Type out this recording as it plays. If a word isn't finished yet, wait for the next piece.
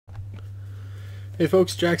Hey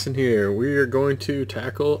folks, Jaxzyn here. We are going to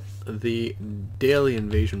tackle the daily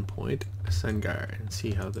invasion point, Cen'gar, and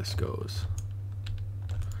see how this goes.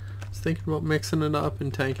 I was thinking about mixing it up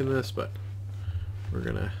and tanking this, but we're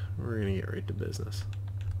gonna get right to business.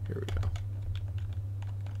 Here we go.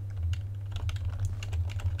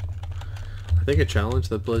 I think a challenge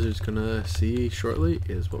that Blizzard's gonna see shortly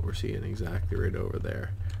is what we're seeing exactly right over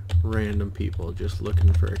there. Random people just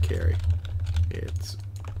looking for a carry.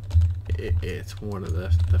 It's one of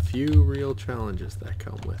the few real challenges that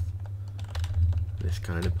come with this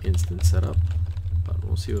kind of instant setup, but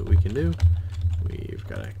we'll see what we can do. We've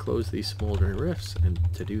got to close these smoldering rifts, and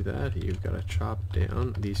to do that you've got to chop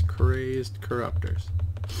down these crazed corruptors.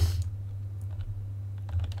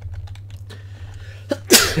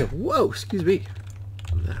 Whoa, excuse me,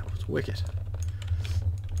 that was wicked.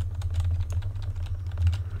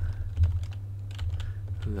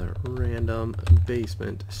 The random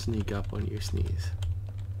basement sneak up on you sneeze.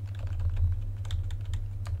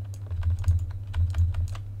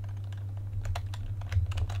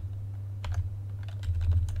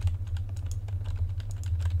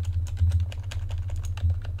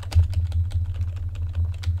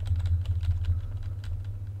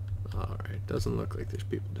 Alright, doesn't look like there's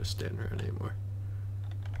people just standing around anymore.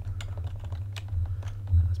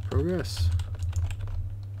 That's progress.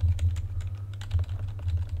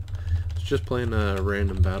 Just playing a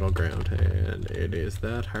random battleground, and it is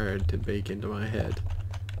that hard to bake into my head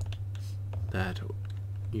that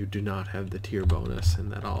you do not have the tier bonus and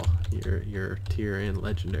that all your tier and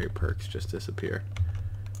legendary perks just disappear.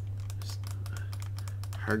 Just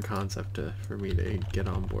a hard concept for me to get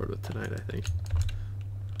on board with tonight, I think.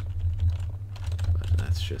 But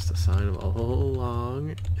that's just a sign of a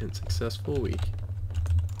long and successful week.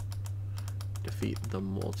 Defeat the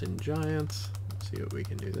molten giants. Let's see what we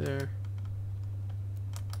can do there.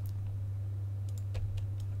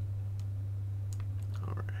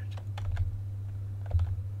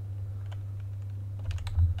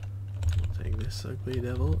 This ugly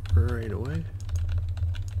devil right away.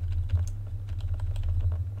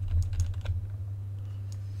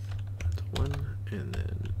 That's one, and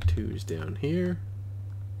then two's down here.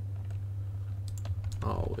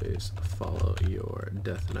 Always follow your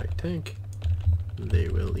Death Knight tank. They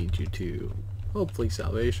will lead you to hopefully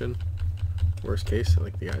salvation. Worst case,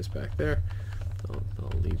 like the guys back there,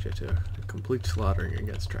 they'll lead you to a complete slaughtering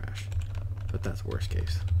against trash. But that's worst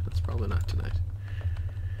case. That's probably not tonight.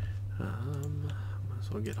 Might as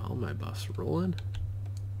well get all my buffs rolling.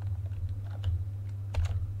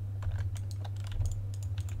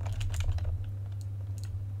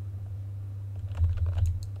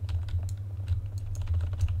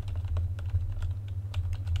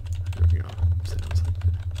 There we go. Sounds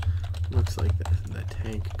like looks like the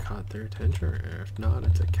tank caught their attention, or if not,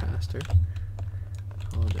 it's a caster.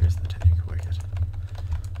 Oh, there's the tank. Wicked.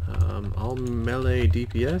 All melee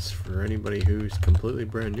DPS for anybody who's completely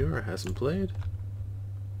brand new or hasn't played.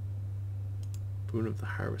 Boon of the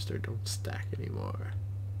Harvester don't stack anymore.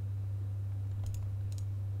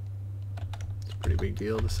 It's a pretty big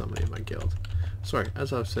deal to somebody in my guild. Sorry,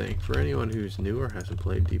 as I was saying, for anyone who's new or hasn't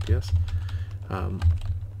played DPS,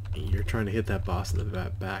 you're trying to hit that boss in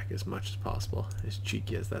the back as much as possible. As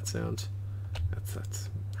cheeky as that sounds, that's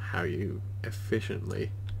how you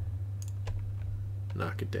efficiently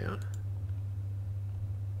knock it down.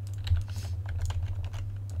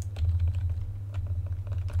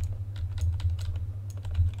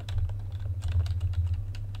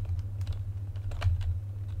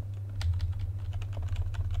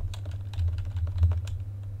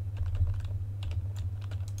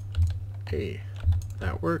 Hey,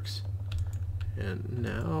 that works. And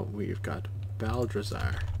now we've got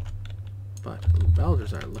Baldrazar. But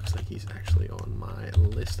Baldrazar looks like he's actually on my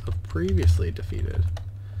list of previously defeated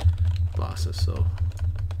bosses, so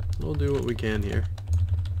we'll do what we can here.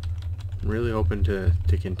 I'm really hoping to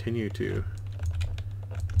continue to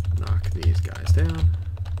knock these guys down.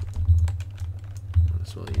 Might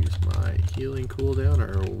as well use my healing cooldown,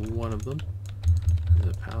 or one of them.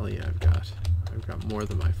 The pally I've got more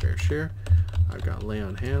than my fair share. I've got Lay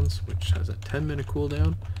on Hands, which has a 10-minute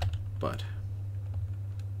cooldown, but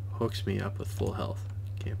hooks me up with full health.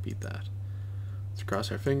 Can't beat that. Let's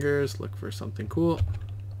cross our fingers, look for something cool.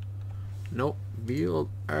 Nope. Veiled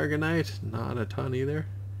Argonite, not a ton either.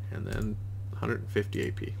 And then 150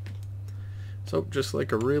 AP. So just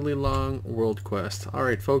like a really long world quest.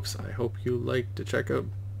 Alright folks, I hope you like to check out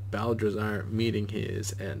Baldrazar meeting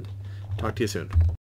his end. Talk to you soon.